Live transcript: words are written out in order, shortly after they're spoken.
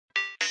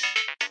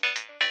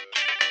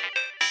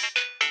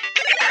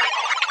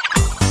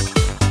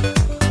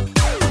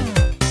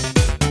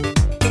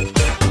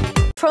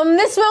From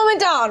this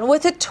moment on,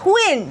 with a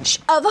twinge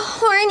of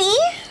horny,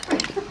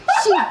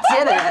 she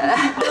did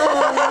it.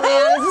 Oh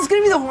man, is this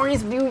gonna be the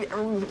horniest view we've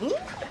ever made?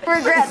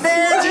 Regret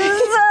this.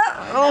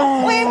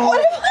 Oh. Wait, what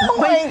if I don't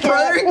like it? My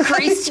brother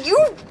increased. You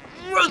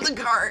wrote the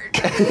card.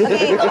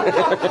 Okay.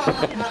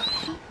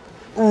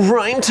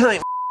 Rhyme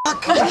time. I'm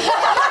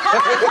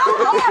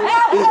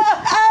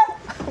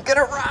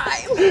gonna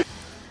rhyme.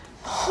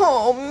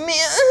 Oh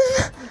man.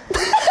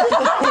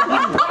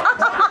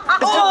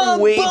 Oh,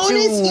 way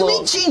bonus! You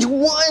may change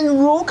one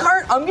rule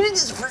card. I'm gonna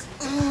just for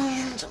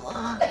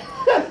Angela.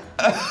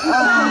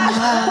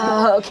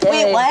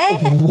 Okay. Wait,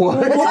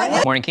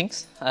 what? Morning,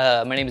 Kings.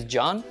 My name is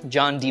John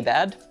D.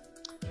 Bad,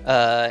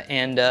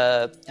 and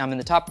I'm in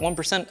the top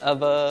 1%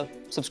 of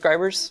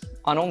subscribers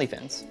on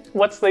OnlyFans.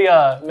 What's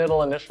the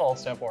middle initial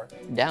stand for?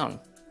 Down.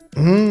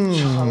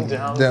 John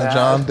Down Bad.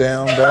 John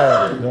Down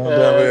Bad. John Down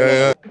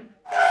Bad.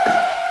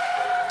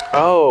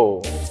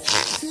 Oh.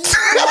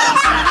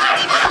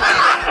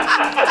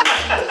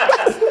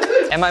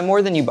 Am I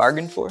more than you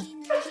bargained for?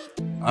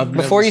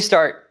 Before you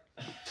start,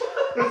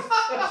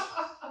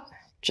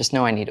 just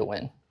know I need a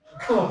win.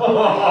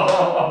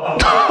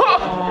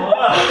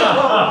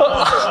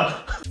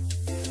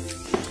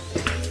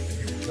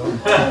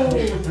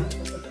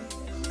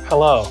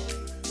 Hello.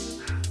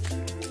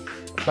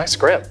 Nice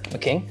script.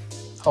 McKing?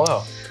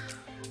 Hello.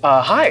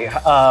 Hi.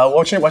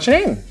 What's your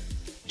name?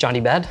 John D.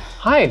 Bad?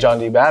 Hi, John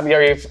D. Bad.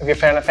 Are you a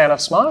fan of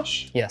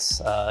Smosh?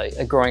 Yes.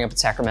 Growing up in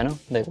Sacramento,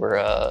 they were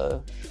a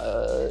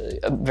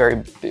very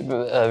big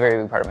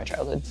part of my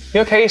childhood. You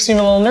okay? You seem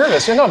a little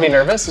nervous. You don't be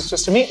nervous. It's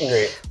just a meet and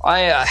greet.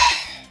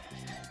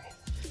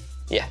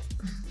 Yeah.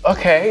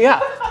 Okay. Yeah.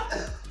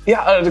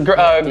 Yeah.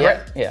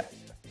 Yeah.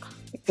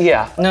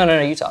 Yeah. No.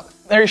 You talk.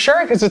 Are you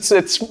sure? Because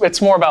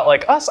it's more about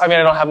like us. I mean,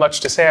 I don't have much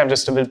to say. I'm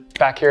just a bit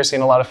back here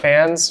seeing a lot of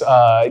fans.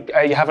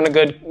 Are you having a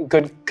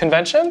good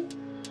convention?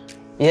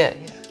 Yeah.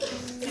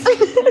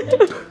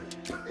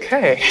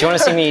 Okay. Do you want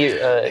to see me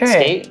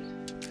skate?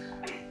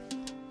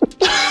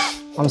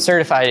 I'm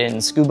certified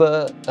in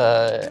scuba,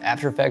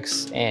 After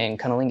Effects, and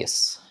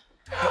cunnilingus.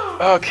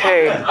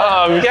 Okay.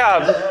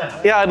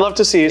 Yeah. I'd love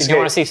to see you skate. Do you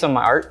want to see some of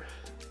my art?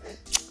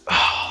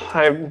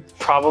 I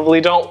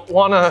probably don't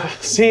want to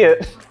see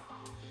it.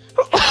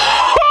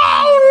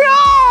 Oh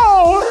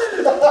no!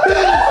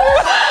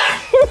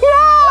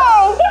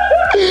 No!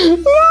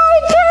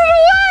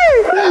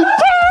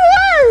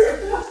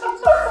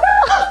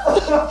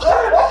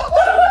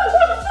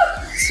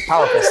 It's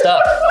powerful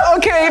stuff.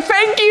 Okay,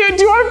 thank you.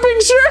 Do you want a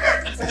picture?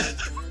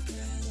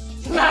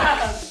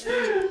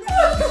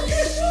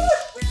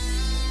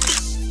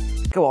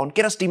 Go on,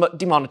 get us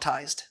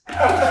demonetized.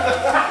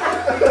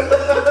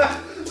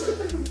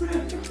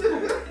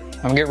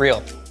 I'm gonna get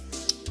real.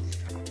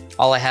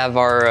 All I have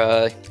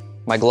are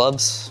my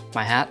gloves,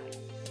 my hat,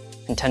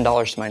 and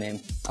 $10 to my name.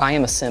 I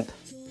am a simp.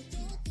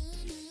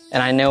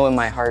 And I know in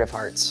my heart of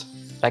hearts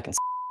that I can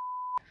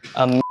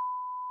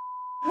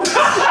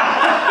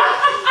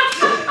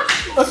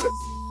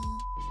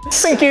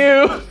Thank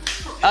you.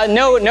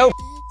 No.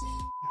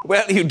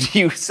 Well,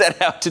 you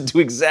set out to do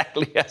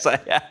exactly as I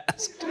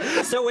asked.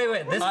 So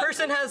wait. This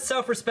person has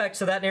self-respect,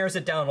 so that narrows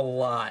it down a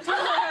lot. Because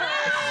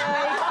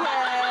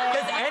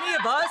any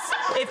of us,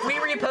 if we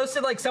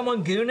reposted like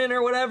someone gooning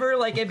or whatever,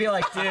 like it'd be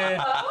like, dude,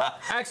 I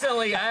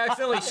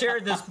accidentally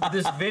shared this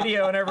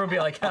video, and everyone would be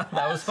like, oh,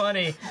 that was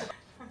funny.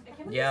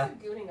 Yeah.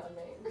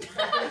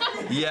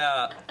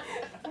 Yeah.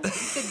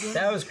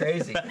 That was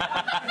crazy.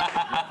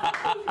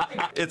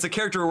 It's a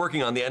character we're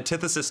working on, the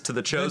antithesis to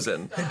the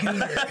Chosen. The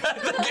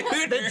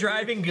gooner. The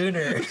driving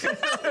gooner.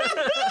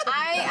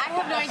 I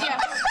have no idea.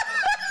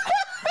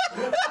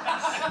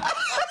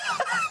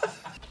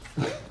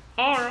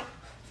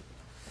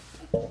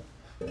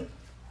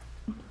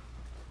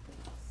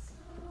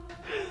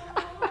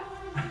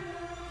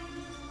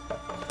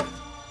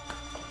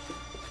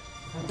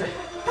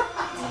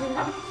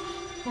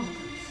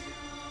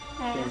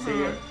 Can you see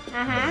it?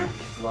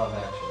 Love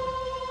action.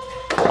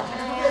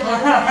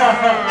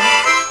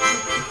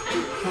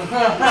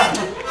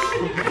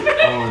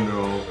 Oh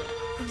no.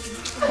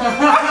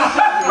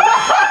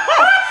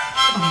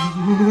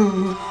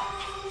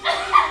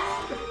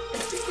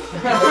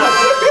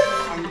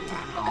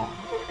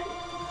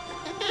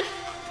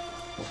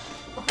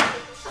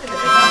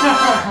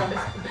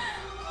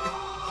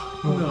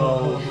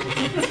 No.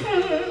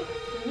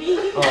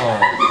 Oh.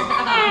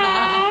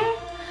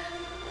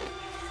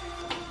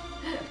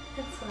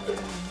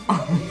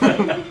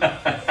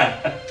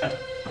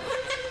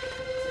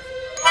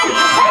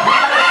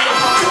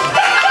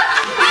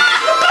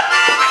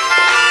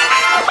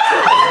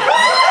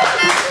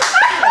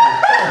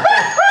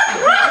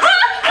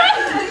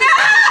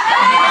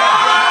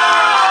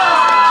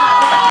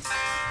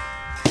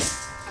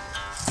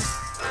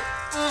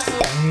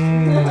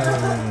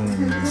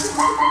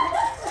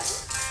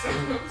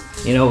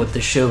 You know what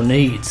the show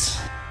needs?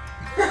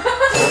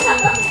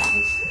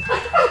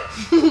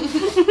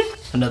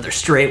 Another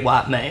straight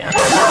white man.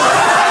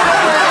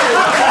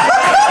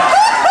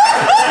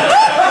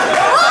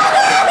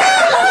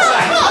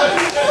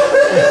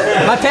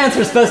 My pants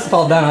were supposed to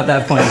fall down at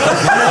that point.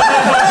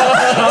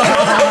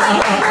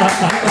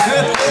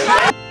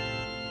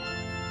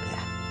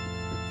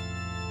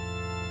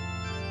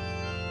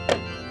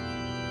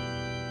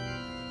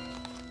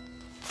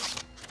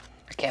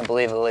 I can't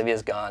believe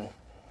Olivia's gone.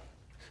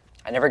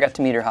 I never got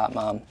to meet her hot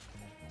mom.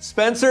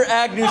 Spencer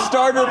Agnew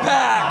starter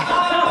pack.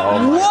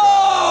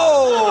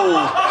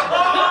 Whoa!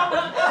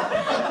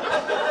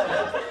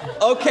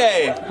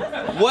 Okay,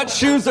 what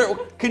shoes are?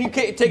 Can you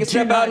take a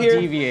step out here?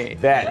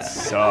 Deviate. That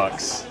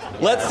sucks.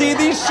 Let's see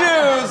these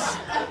shoes.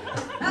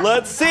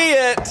 Let's see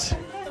it.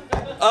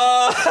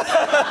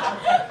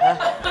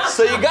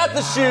 So you got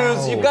the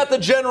shoes, you've got the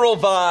general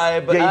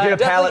vibe. Yeah, you did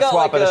a palette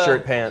swap like of the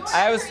shirt pants.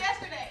 I was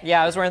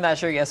wearing that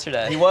shirt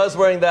yesterday. He was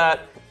wearing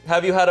that.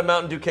 Have you had a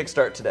Mountain Dew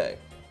kickstart today?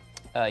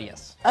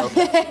 Yes.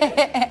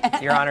 Okay.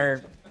 Your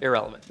Honor,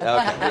 irrelevant.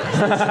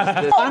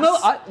 Okay.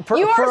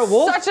 You are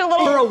such a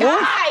little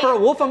guy. For a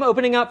wolf, I'm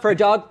opening up. For a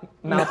dog,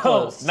 mouth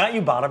closed. Not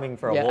you bottoming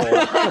for a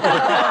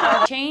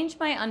wolf. Change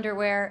my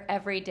underwear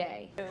every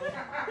day.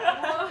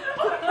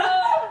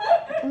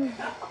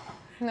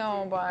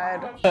 No,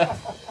 bud.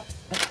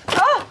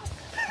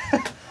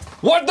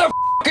 What the f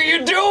are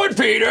you doing,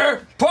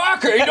 Peter?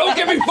 Parker, you don't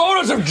give me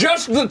photos of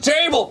just the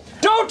table.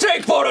 Don't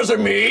take photos of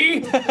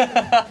me. Dig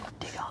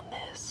on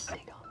this.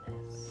 Dig on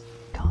this.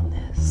 Dig on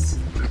this.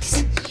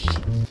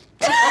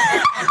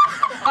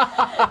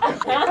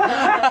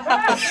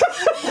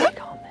 Dig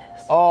on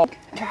this. Oh.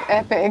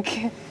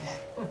 Epic.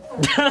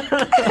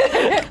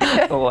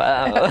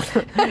 Wow.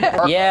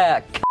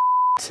 Yeah.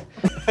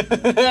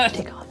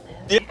 Dig on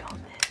this. Dig on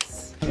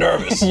this.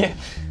 Nervous. Yeah.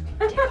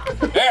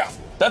 Yeah,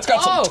 that's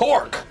got some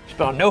torque.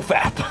 Spelled no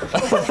fap.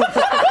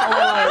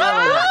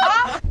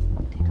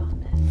 Dig on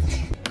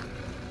this.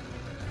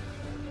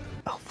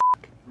 Oh,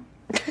 fuck.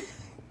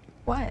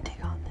 What?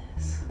 Dig on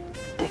this.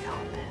 Dig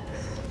on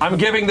this. I'm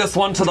giving this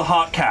one to the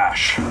hot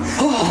cash.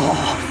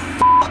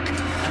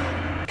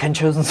 Ken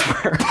Chosen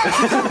swear.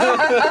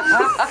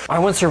 I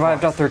once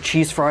survived out their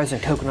cheese fries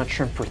and coconut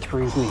shrimp for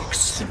 3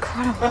 weeks.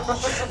 Incredible.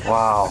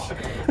 Wow.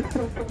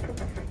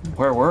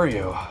 Where were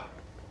you?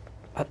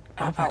 At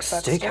Outback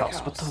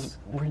Steakhouse. What the?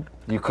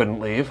 You couldn't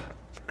leave?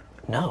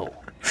 No.